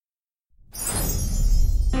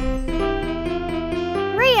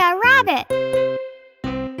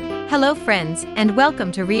Hello friends, and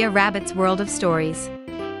welcome to Rhea Rabbit's World of Stories.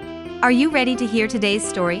 Are you ready to hear today's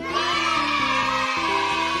story?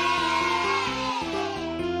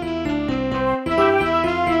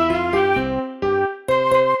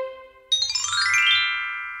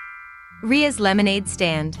 Rhea's Lemonade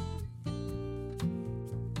Stand.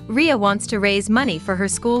 Rhea wants to raise money for her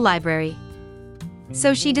school library.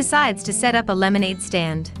 So she decides to set up a lemonade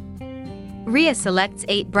stand. Rhea selects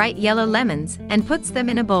 8 bright yellow lemons and puts them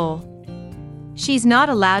in a bowl. She's not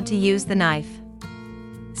allowed to use the knife.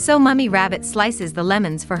 So Mummy Rabbit slices the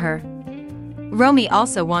lemons for her. Romy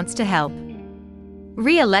also wants to help.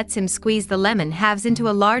 Rhea lets him squeeze the lemon halves into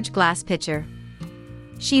a large glass pitcher.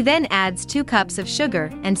 She then adds 2 cups of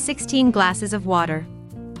sugar and 16 glasses of water.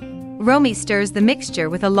 Romy stirs the mixture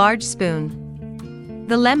with a large spoon.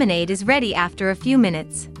 The lemonade is ready after a few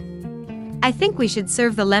minutes. "I think we should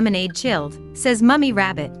serve the lemonade chilled," says Mummy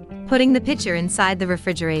Rabbit, putting the pitcher inside the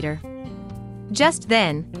refrigerator. Just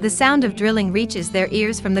then, the sound of drilling reaches their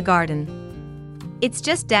ears from the garden. It's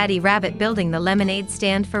just Daddy Rabbit building the lemonade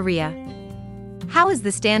stand for Rhea. "How is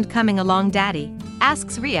the stand coming along, Daddy?"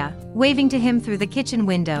 asks Rhea, waving to him through the kitchen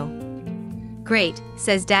window. "Great,"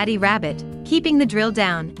 says Daddy Rabbit, keeping the drill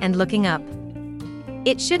down and looking up.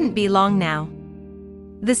 "It shouldn't be long now.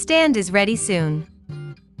 The stand is ready soon."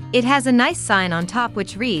 It has a nice sign on top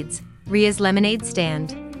which reads, "Rhea's Lemonade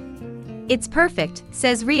Stand." "It's perfect,"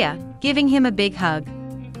 says Rhea, giving him a big hug.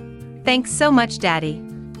 "Thanks so much, Daddy."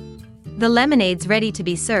 "The lemonade's ready to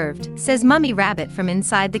be served," says Mummy Rabbit from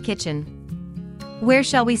inside the kitchen. "Where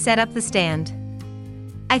shall we set up the stand?"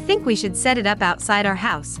 "I think we should set it up outside our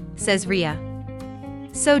house," says Rhea.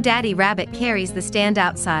 So Daddy Rabbit carries the stand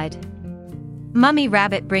outside. Mummy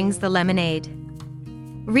Rabbit brings the lemonade.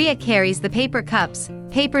 Rhea carries the paper cups,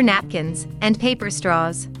 paper napkins, and paper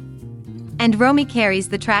straws. And Romy carries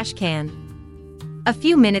the trash can. A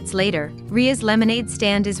few minutes later, Rhea's lemonade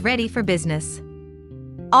stand is ready for business.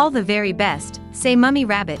 "All the very best," say Mummy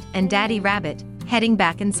Rabbit and Daddy Rabbit, heading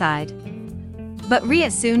back inside. But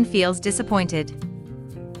Rhea soon feels disappointed.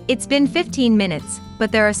 It's been 15 minutes,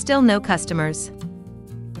 but there are still no customers.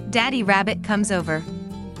 Daddy Rabbit comes over.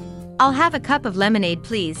 "I'll have a cup of lemonade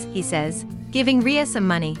please," he says, giving Rhea some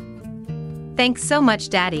money. "Thanks so much,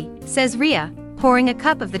 Daddy," says Rhea, pouring a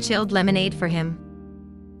cup of the chilled lemonade for him.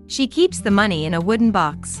 She keeps the money in a wooden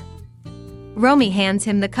box. Romy hands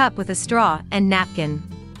him the cup with a straw and napkin.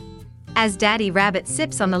 As Daddy Rabbit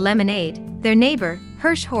sips on the lemonade, their neighbor,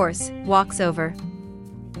 Hirsch Horse, walks over.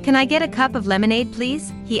 "Can I get a cup of lemonade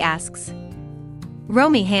please?" he asks.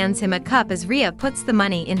 Romy hands him a cup as Rhea puts the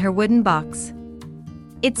money in her wooden box.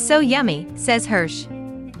 "It's so yummy," says Hirsch.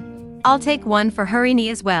 "I'll take one for Harini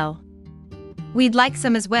as well." "We'd like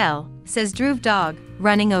some as well," says Dhruv Dog,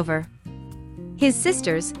 running over. His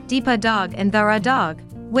sisters, Deepa Dog and Dhara Dog,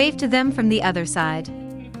 wave to them from the other side.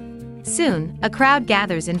 Soon, a crowd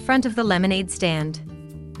gathers in front of the lemonade stand.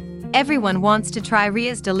 Everyone wants to try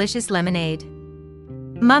Rhea's delicious lemonade.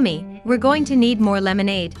 "Mummy, we're going to need more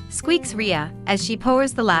lemonade," squeaks Rhea as she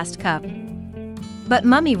pours the last cup. But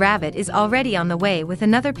Mummy Rabbit is already on the way with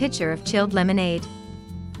another pitcher of chilled lemonade.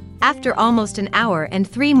 After almost an hour and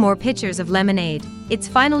 3 more pitchers of lemonade, it's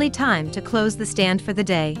finally time to close the stand for the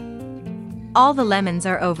day. All the lemons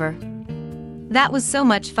are over. "That was so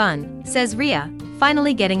much fun," says Rhea,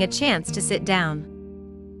 finally getting a chance to sit down.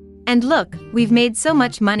 "And look, we've made so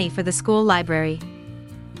much money for the school library."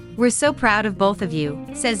 "We're so proud of both of you,"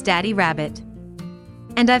 says Daddy Rabbit.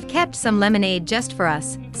 "And I've kept some lemonade just for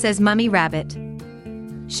us," says Mummy Rabbit.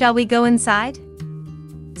 "Shall we go inside?"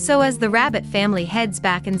 So as the Rabbit family heads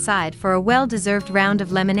back inside for a well-deserved round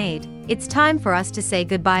of lemonade, it's time for us to say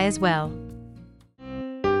goodbye as well.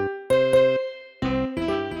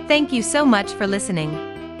 Thank you so much for listening.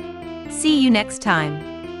 See you next time.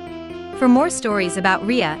 For more stories about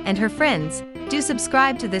Rhea and her friends, do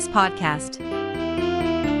subscribe to this podcast.